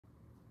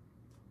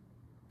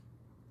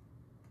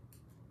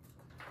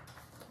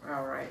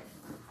All right.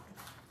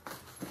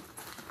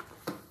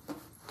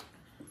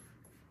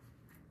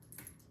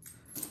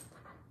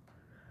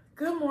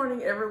 Good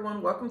morning,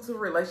 everyone. Welcome to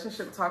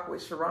Relationship Talk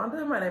with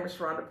Sharonda. My name is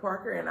Sharonda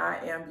Parker, and I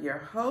am your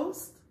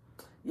host.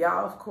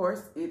 Y'all, of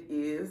course, it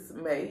is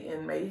May,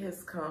 and May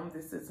has come.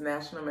 This is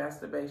National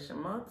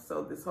Masturbation Month,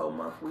 so this whole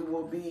month we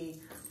will be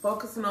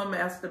focusing on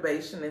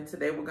masturbation, and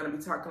today we're going to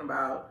be talking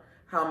about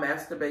how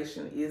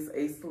masturbation is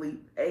a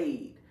sleep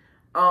aid.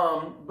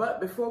 But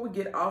before we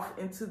get off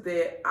into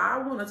that, I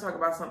want to talk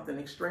about something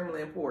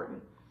extremely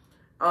important.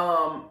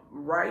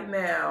 Right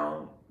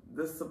now,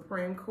 the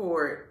Supreme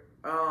Court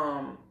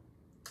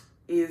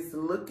is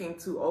looking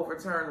to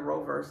overturn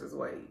Roe versus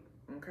Wade.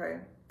 Okay.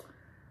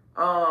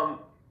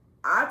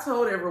 I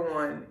told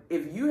everyone,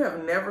 if you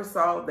have never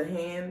saw The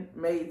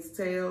Handmaid's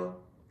Tale,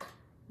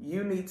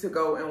 you need to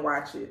go and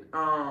watch it.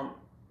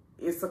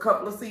 It's a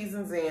couple of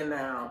seasons in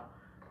now,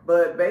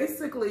 but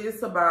basically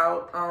it's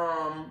about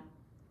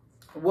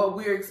what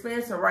we're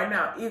experiencing right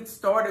now. It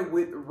started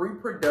with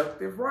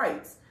reproductive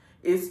rights.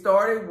 It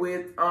started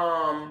with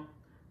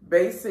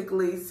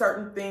basically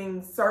certain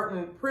things,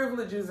 certain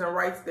privileges and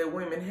rights that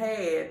women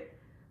had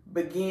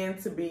began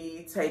to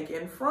be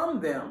taken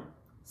from them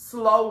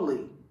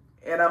slowly.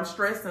 And I'm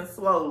stressing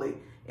slowly.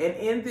 And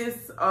in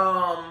this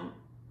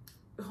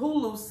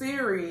Hulu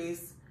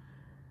series,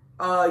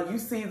 you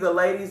see the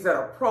ladies that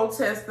are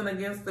protesting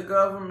against the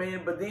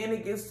government, but then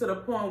it gets to the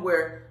point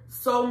where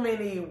so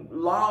many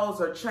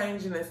laws are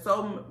changing and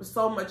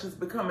so much is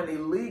becoming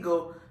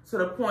illegal to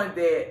the point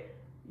that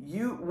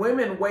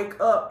women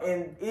wake up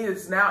and it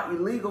is now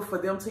illegal for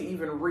them to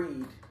even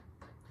read.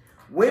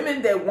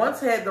 Women that once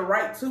had the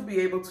right to be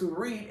able to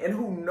read and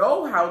who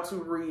know how to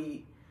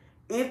read,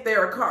 if they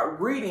are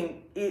caught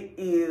reading, it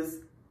is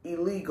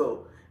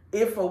illegal.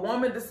 If a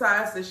woman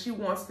decides that she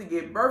wants to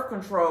get birth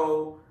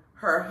control,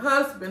 her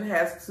husband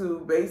has to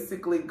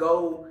basically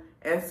go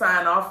and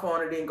sign off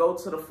on it and go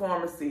to the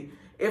pharmacy.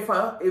 If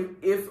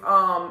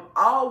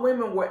all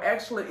women were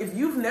actually, if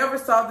you've never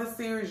saw this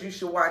series, you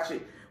should watch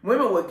it.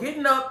 Women were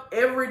getting up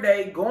every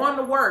day, going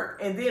to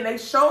work, and then they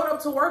showed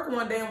up to work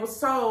one day and was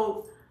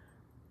told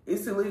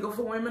it's illegal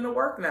for women to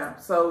work now.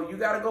 So you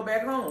got to go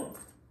back home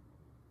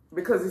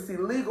because it's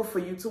illegal for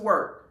you to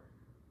work.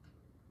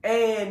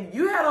 And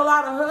you had a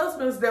lot of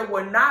husbands that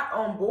were not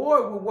on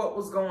board with what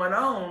was going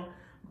on,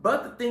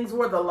 but the things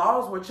were, the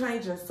laws were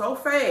changing so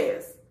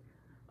fast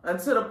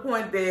until the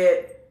point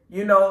that,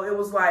 you know, it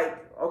was like,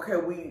 okay,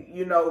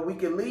 we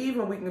can leave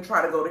and we can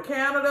try to go to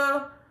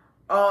Canada.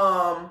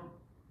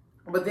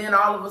 But then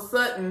all of a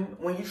sudden,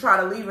 when you try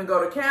to leave and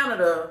go to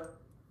Canada,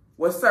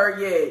 well, sir,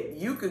 yeah,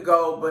 you could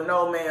go, but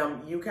no,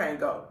 ma'am, you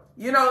can't go.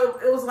 You know,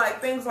 it was like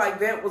things like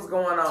that was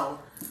going on.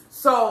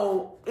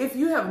 So if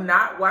you have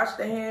not watched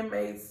The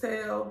Handmaid's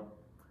Tale,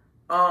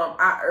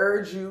 I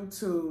urge you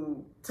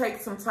to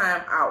take some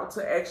time out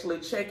to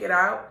actually check it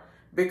out,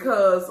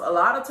 because a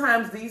lot of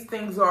times these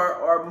things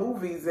are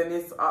movies and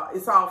it's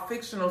all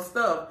fictional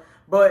stuff.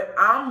 But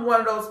I'm one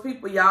of those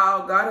people,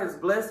 y'all. God has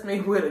blessed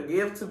me with a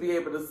gift to be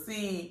able to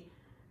see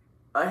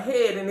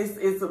ahead, and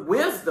it's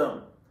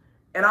wisdom,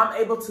 and I'm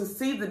able to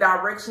see the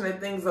direction that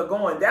things are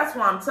going. That's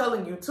why I'm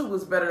telling you 2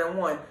 is better than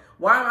 1.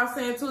 Why am I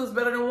saying 2 is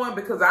better than 1?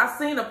 Because I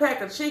seen a pack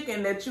of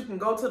chicken that you can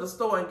go to the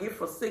store and get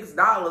for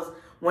 $6.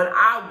 When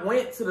I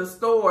went to the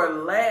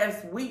store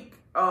last week,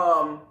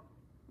 might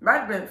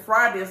have been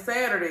Friday or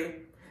Saturday,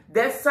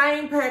 that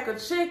same pack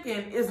of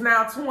chicken is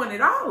now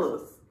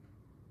 $20.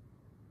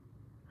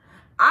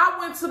 I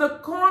went to the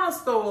corner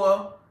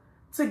store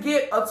to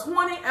get a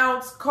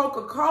 20-ounce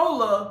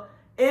Coca-Cola,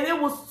 and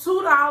it was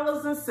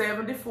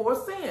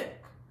 $2.74.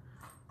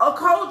 A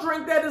cold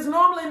drink that is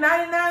normally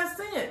 99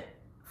 cents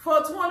for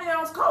a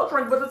 20-ounce cold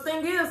drink. But the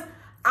thing is,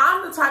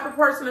 I'm the type of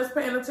person that's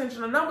paying attention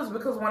to numbers,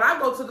 because when I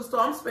go to the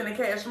store, I'm spending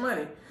cash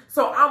money.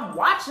 So I'm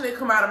watching it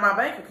come out of my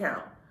bank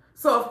account.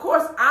 So of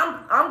course,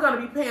 I'm going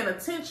to be paying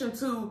attention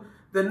to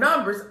the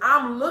numbers.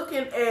 I'm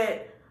looking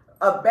at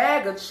a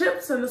bag of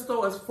chips in the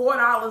store is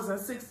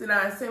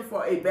 $4.69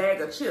 for a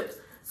bag of chips.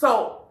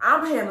 So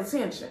I'm paying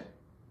attention.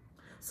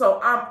 So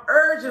I'm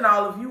urging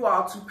all of you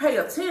all to pay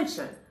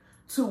attention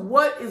to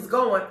what is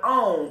going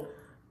on.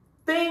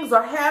 Things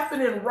are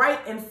happening right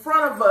in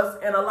front of us.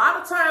 And a lot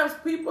of times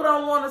people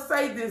don't want to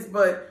say this,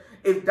 but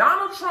if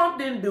Donald Trump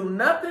didn't do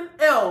nothing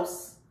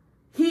else,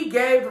 he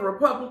gave the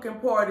Republican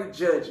Party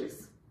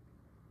judges.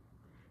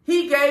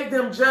 He gave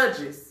them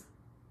judges.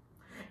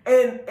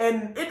 And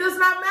it does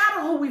not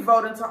matter who we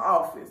vote into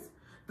office.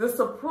 The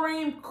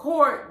Supreme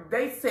Court,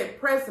 they set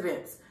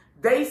precedents.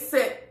 They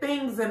set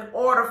things in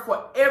order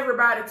for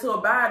everybody to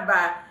abide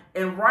by.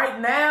 And right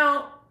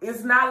now,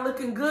 it's not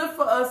looking good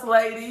for us,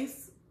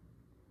 ladies.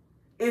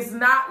 It's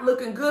not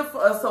looking good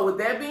for us. So with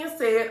that being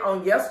said,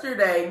 on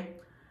yesterday,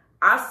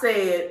 I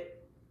said,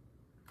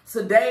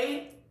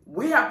 today,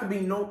 we have to be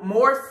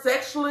more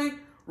sexually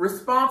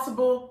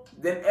responsible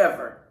than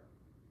ever.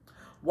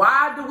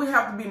 Why do we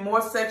have to be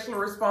more sexually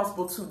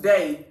responsible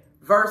today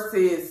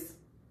versus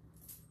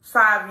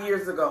 5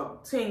 years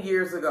ago, 10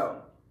 years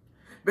ago?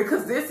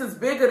 Because this is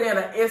bigger than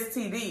an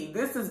STD.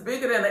 This is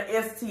bigger than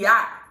an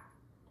STI.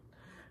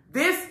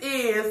 This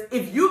is,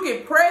 if you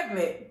get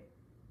pregnant,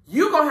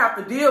 you're going to have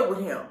to deal with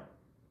him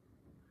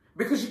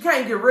because you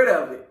can't get rid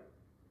of it.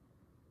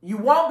 You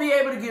won't be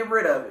able to get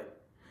rid of it.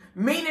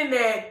 Meaning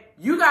that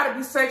you got to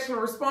be sexually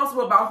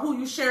responsible about who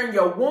you sharing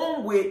your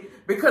womb with,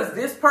 because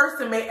this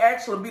person may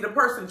actually be the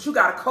person that you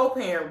got to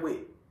co-parent with.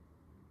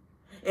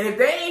 And if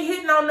they ain't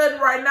hitting on nothing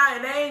right now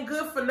and they ain't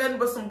good for nothing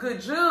but some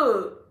good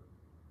jug,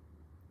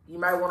 you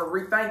might want to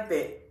rethink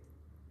that.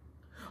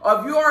 Or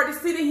if you already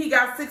see that he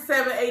got 6,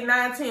 7, 8,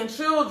 9, 10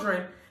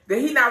 children that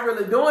he not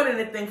really doing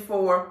anything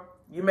for,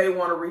 you may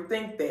want to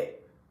rethink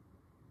that.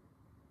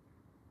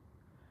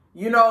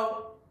 You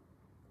know,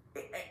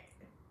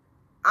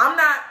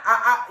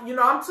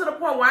 I'm to the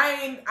point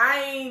where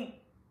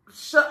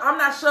I'm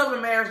not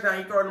shoving marriage down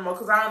your throat anymore,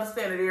 because I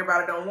understand that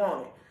everybody don't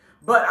want it.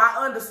 But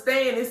I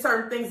understand there's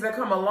certain things that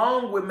come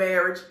along with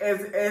marriage,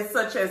 as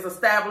such as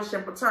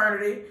establishing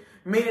paternity,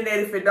 meaning that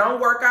if it don't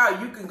work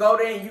out, you can go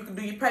there and you can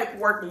do your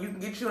paperwork and you can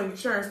get you and your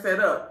insurance set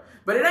up.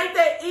 But it ain't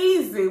that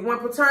easy when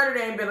paternity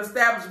ain't been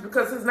established,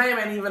 because his name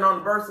ain't even on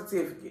the birth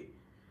certificate,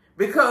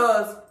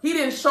 because he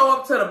didn't show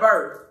up to the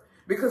birth,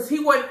 because he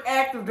wasn't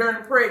active during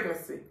the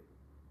pregnancy.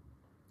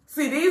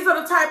 See, these are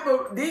the type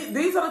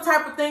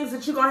of things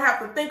that you're gonna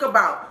have to think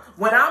about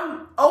when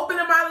I'm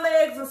opening my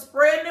legs and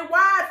spreading it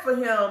wide for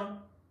him.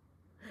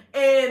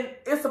 And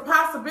it's a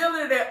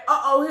possibility that,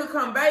 here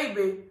come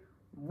baby.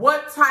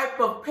 What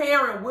type of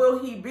parent will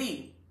he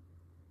be?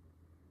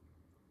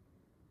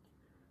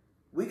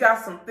 We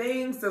got some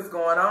things that's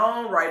going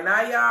on right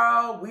now,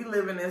 y'all. We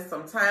living in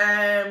some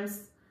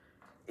times.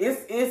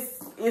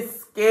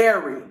 It's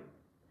scary,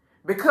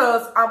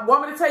 because I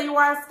want me to tell you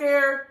why it's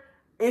scary.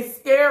 It's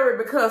scary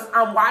because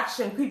I'm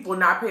watching people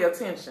not pay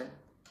attention.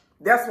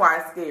 That's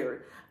why it's scary.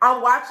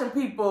 I'm watching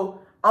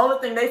people, only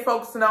thing they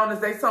focusing on is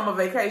they summer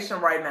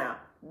vacation right now.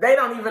 They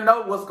don't even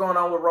know what's going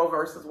on with Roe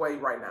versus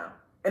Wade right now.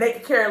 And they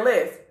can care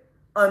less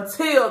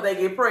until they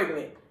get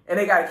pregnant and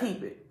they got to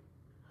keep it.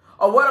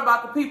 Or what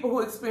about the people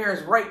who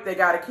experience rape? They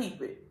got to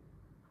keep it.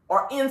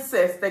 Or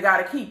incest, they got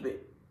to keep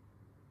it.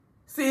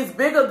 See, it's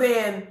bigger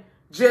than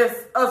just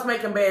us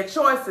making bad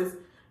choices.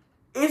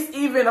 It's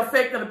even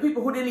affecting the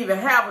people who didn't even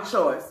have a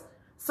choice,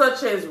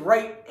 such as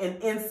rape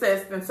and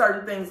incest and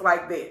certain things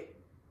like that.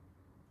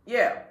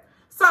 Yeah.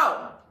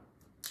 So,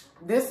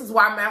 this is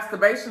why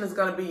masturbation is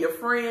going to be your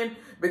friend,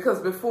 because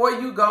before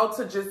you go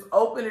to just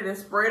open it and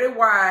spread it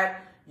wide,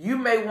 you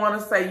may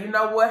want to say, you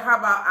know what, how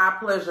about I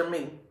pleasure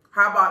me?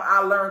 How about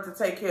I learn to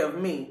take care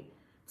of me,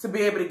 to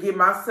be able to get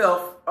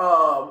myself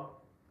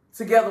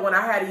together when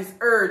I had these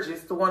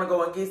urges to want to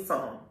go and get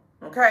some,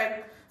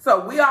 okay?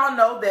 So, we all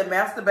know that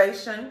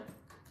masturbation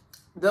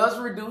does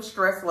reduce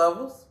stress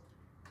levels.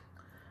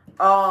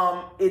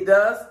 It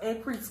does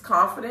increase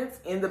confidence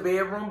in the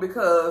bedroom,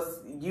 because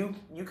you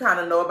kind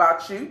of know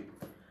about you.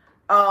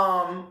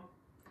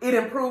 It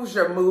improves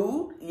your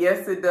mood.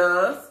 Yes, it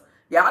does.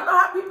 Y'all know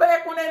how people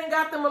act when they done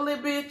got them a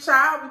little bit,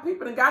 child, when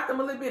people done got them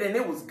a little bit and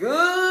it was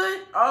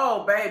good.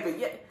 Oh, baby.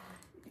 Yeah.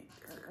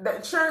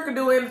 That churn can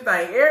do anything.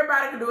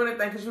 Everybody can do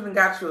anything because you done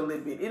got you a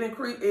little bit.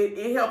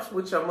 It helps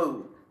with your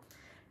mood.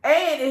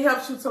 And it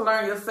helps you to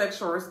learn your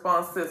sexual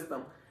response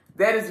system.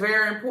 That is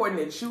very important,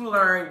 that you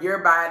learn your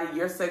body,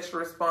 your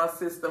sexual response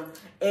system,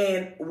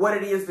 and what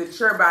it is that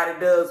your body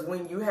does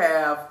when you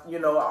have,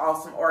 an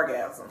awesome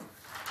orgasm.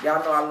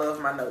 Y'all know I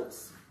love my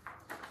notes.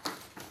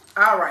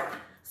 All right.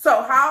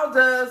 So how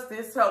does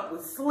this help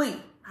with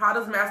sleep? How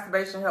does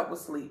masturbation help with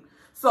sleep?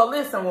 So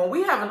listen, when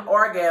we have an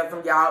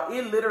orgasm, y'all,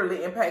 it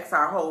literally impacts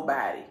our whole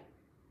body.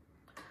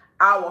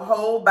 Our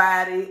whole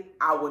body,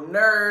 our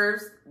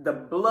nerves, the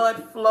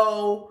blood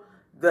flow,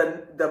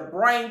 the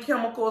brain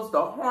chemicals,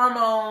 the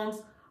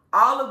hormones,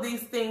 all of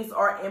these things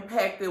are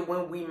impacted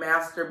when we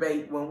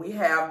masturbate, when we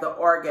have the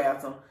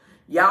orgasm.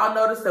 Y'all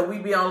notice that we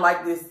be on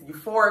like this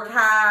euphoric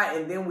high,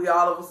 and then we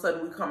all of a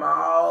sudden we come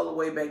all the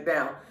way back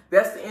down.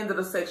 That's the end of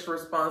the sexual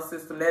response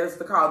system. That is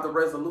called the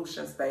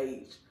resolution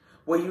stage,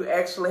 where you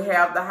actually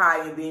have the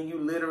high and then you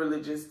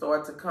literally just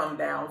start to come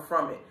down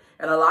from it.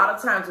 And a lot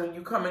of times when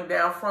you're coming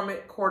down from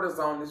it,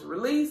 cortisone is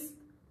released.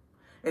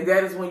 And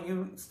that is when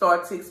you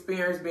start to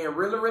experience being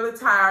really, really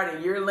tired,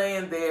 and you're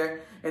laying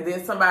there, and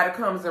then somebody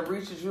comes and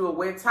reaches you a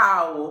wet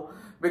towel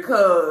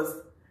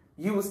because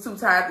you was too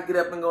tired to get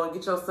up and go and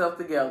get yourself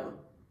together,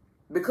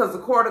 because the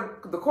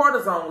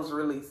cortisone was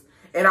released.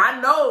 And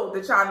I know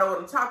that y'all know what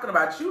I'm talking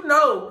about. You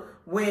know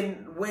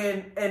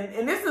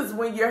and this is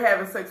when you're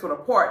having sex with a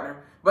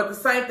partner, but the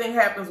same thing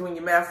happens when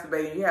you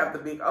masturbate and you have the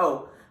big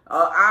O.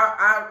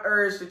 I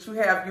urge that you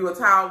have you a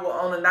towel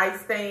on a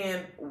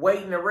nightstand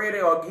waiting and ready,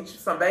 or get you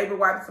some baby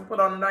wipes and put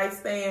on the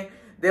nightstand.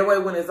 That way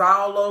when it's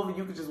all over,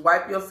 you can just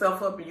wipe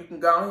yourself up and you can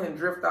go ahead and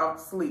drift off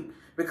to sleep,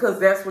 because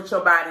that's what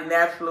your body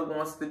naturally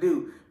wants to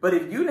do. But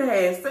if you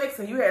had sex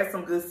and you had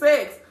some good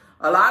sex,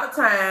 a lot of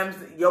times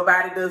your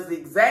body does the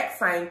exact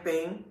same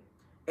thing.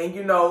 And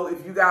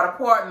if you got a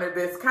partner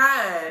that's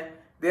kind,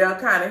 they'll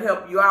kind of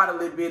help you out a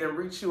little bit and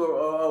reach you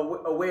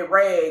a wet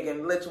rag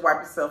and let you wipe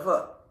yourself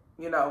up,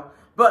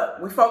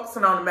 But we're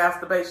focusing on the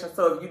masturbation.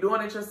 So if you're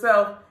doing it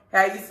yourself,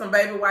 have you some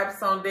baby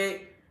wipes on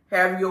deck.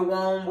 Have your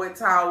warm wet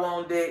towel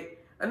on deck.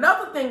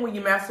 Another thing when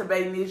you're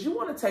masturbating is you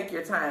want to take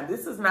your time.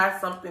 This is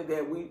not something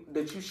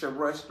that you should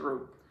rush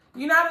through.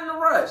 You're not in a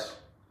rush.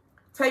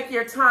 Take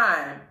your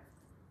time.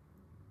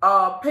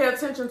 Pay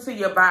attention to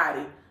your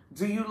body.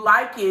 Do you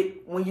like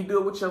it when you do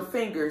it with your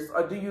fingers,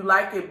 or do you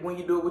like it when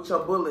you do it with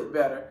your bullet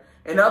better?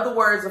 In other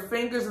words, the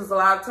fingers is a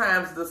lot of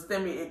times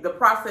the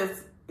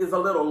process is a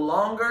little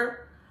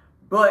longer,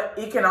 but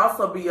it can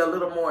also be a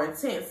little more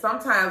intense.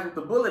 Sometimes with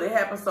the bullet, it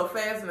happens so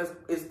fast, and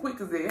as quick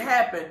as it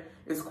happened,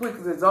 as quick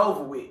as it's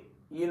over with,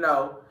 you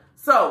know.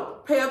 So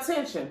pay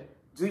attention.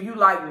 Do you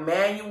like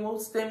manual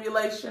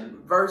stimulation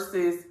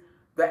versus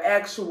the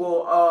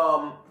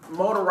actual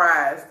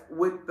motorized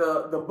with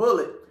the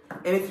bullet?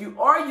 And if you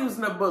are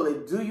using a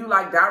bullet, do you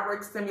like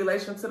direct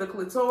stimulation to the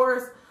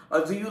clitoris,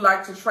 or do you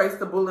like to trace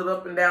the bullet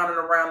up and down and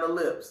around the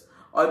lips?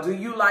 Or do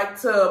you like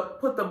to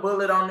put the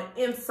bullet on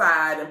the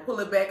inside and pull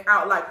it back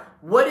out? Like,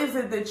 what is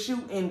it that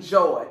you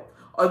enjoy?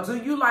 Or do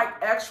you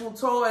like actual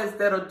toys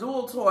that are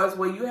dual toys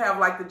where you have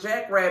like the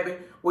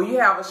jackrabbit, where you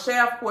have a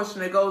shaft portion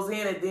that goes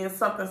in and then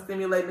something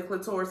stimulating the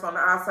clitoris on the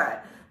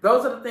outside?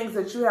 Those are the things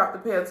that you have to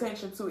pay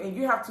attention to, and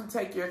you have to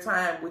take your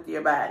time with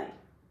your body.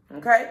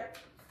 Okay?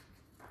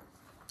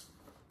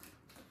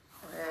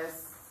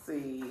 Let's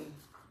see.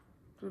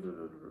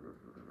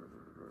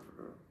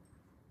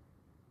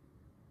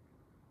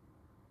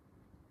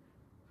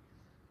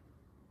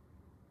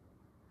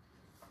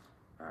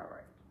 All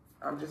right.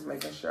 I'm just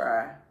making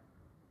sure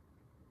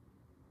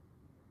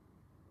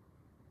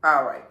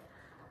all right.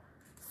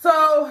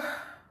 So,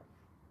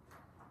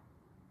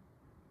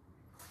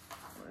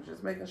 I'm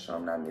just making sure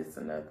I'm not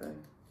missing nothing.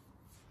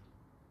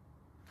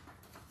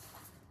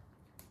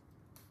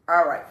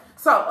 All right.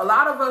 So, a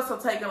lot of us are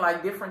taking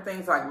like different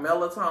things like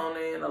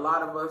melatonin. A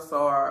lot of us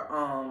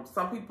are,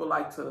 some people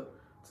like to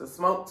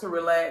smoke to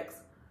relax.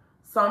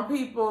 Some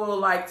people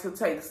like to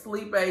take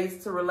sleep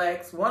aids to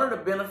relax. One of the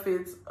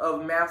benefits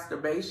of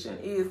masturbation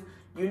is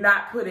you're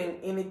not putting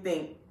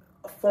anything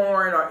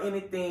foreign or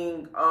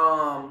anything,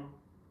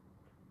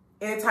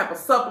 any type of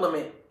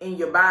supplement in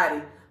your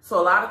body.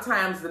 So a lot of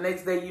times the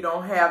next day you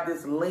don't have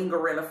this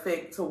lingering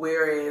effect to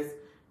whereas,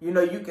 you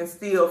know, you can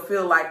still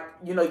feel like,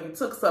 you know, you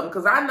took something.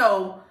 Because I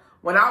know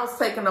when I was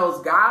taking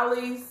those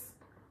Gollies,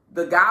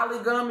 the Golly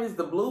gummies,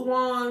 the blue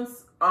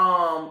ones,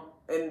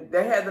 and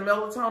they had the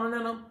melatonin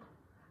in them,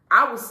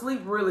 I would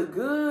sleep really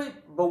good,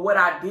 but what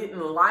I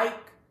didn't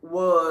like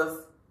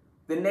was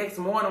the next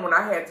morning when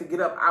I had to get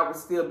up, I would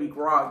still be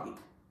groggy,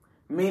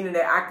 meaning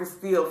that I could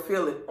still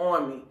feel it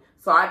on me.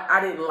 So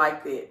I didn't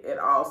like that at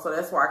all. So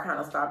that's why I kind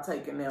of stopped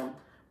taking them.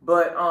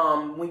 But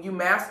when you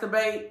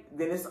masturbate,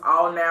 then it's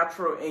all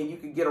natural, and you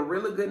can get a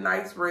really good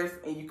night's rest,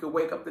 and you can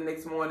wake up the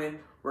next morning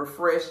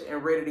refreshed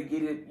and ready to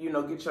get it, you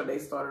know, get your day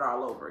started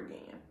all over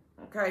again.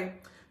 Okay?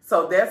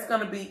 So that's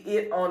going to be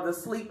it on the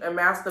sleep and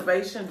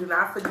masturbation. Do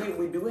not forget,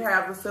 we do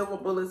have the silver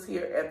bullets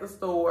here at the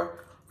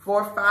store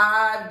for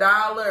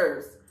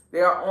 $5.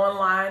 They are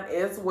online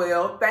as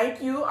well.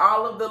 Thank you,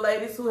 all of the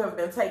ladies who have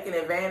been taking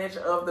advantage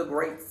of the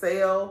great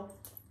sale.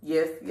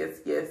 Yes, yes,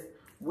 yes.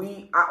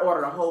 I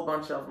ordered a whole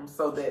bunch of them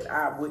so that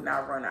I would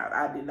not run out.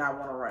 I did not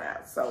want to run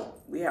out. So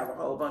we have a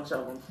whole bunch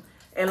of them.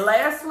 And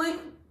lastly,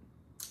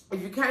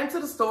 if you came to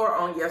the store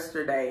on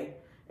yesterday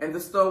and the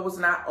store was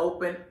not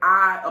open,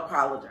 I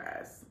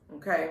apologize.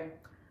 Okay,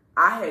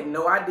 I had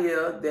no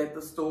idea that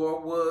the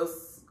store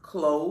was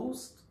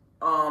closed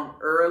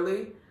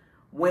early.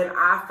 When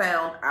I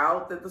found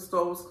out that the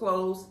store was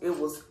closed, it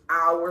was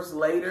hours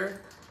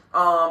later.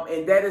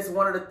 And that is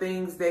one of the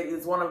things that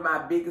is one of my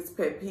biggest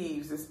pet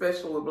peeves,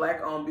 especially with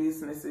Black-owned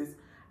businesses.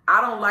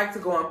 I don't like to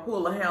go and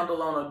pull a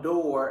handle on a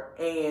door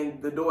and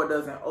the door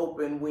doesn't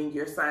open when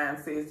your sign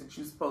says that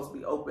you're supposed to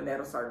be open at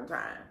a certain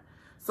time.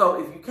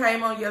 So if you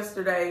came on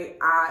yesterday,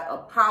 I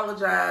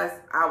apologize.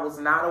 I was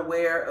not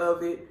aware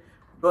of it,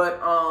 but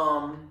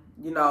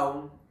you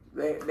know,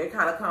 that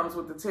kind of comes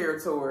with the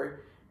territory.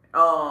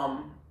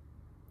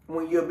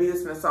 When you're a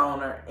business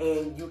owner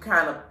and you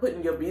kind of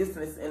putting your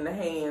business in the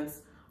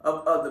hands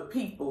of other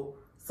people,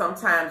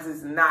 sometimes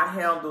it's not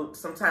handled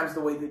sometimes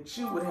the way that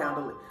you would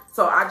handle it.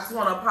 So I just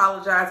want to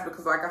apologize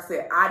because, like I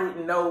said, I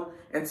didn't know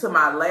until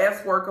my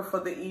last worker for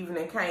the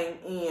evening came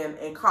in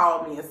and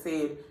called me and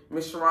said,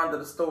 Miss Sharonda,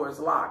 the store is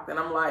locked. And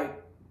I'm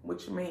like,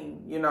 what you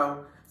mean? You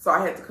know, so I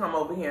had to come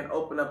over here and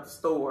open up the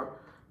store.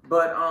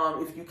 But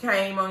if you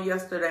came on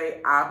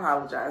yesterday, I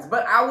apologize.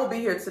 But I will be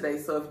here today.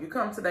 So if you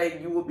come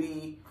today, you will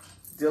be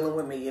dealing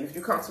with me. And if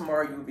you come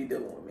tomorrow, you will be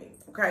dealing with me.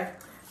 Okay?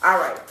 All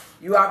right.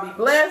 You all be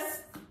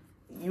blessed.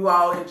 You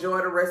all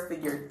enjoy the rest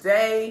of your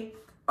day.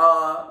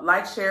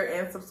 Like, share,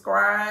 and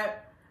subscribe.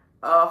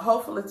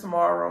 Hopefully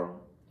tomorrow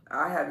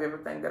I have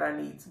everything that I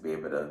need to be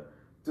able to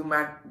do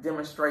my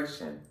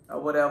demonstration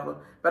or whatever.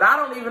 But I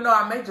don't even know.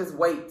 I may just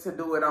wait to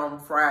do it on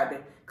Friday.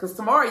 Because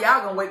tomorrow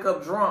y'all going to wake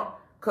up drunk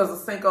because of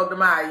Cinco de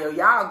Mayo.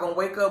 Y'all going to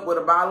wake up with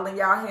a bottle in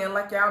y'all hand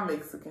like y'all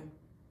Mexican.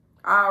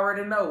 I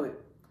already know it.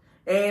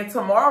 And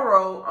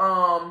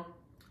tomorrow,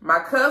 my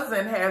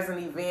cousin has an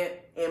event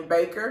in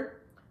Baker.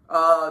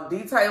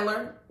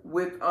 Detailer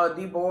with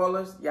D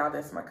Boilers. Y'all,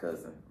 that's my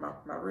cousin,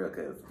 my real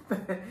cousin.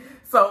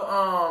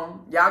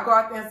 So y'all go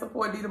out there and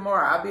support D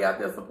tomorrow. I'll be out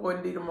there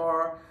supporting D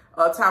tomorrow.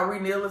 Tyree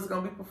Neal is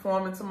gonna be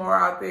performing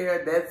tomorrow out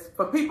there. That's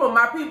for people,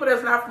 my people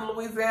that's not from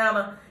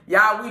Louisiana.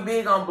 Y'all, we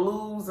big on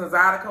blues and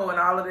Zydeco and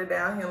all of that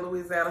down here in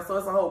Louisiana. So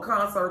it's a whole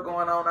concert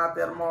going on out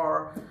there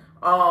tomorrow.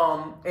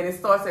 And it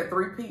starts at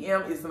 3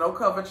 p.m. It's no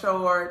cover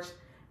charge.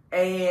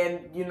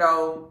 And you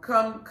know,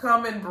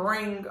 come and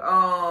bring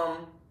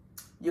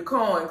your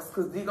coins,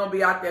 because they're gonna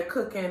be out there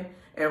cooking,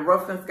 and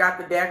Ruffin's got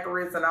the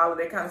daiquiris and all of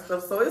that kind of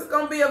stuff. So it's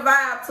gonna be a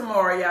vibe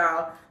tomorrow,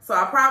 y'all. So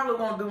I probably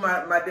won't do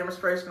my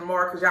demonstration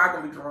tomorrow because y'all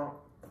gonna be drunk.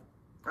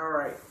 All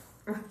right.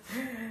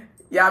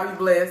 Y'all be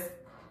blessed.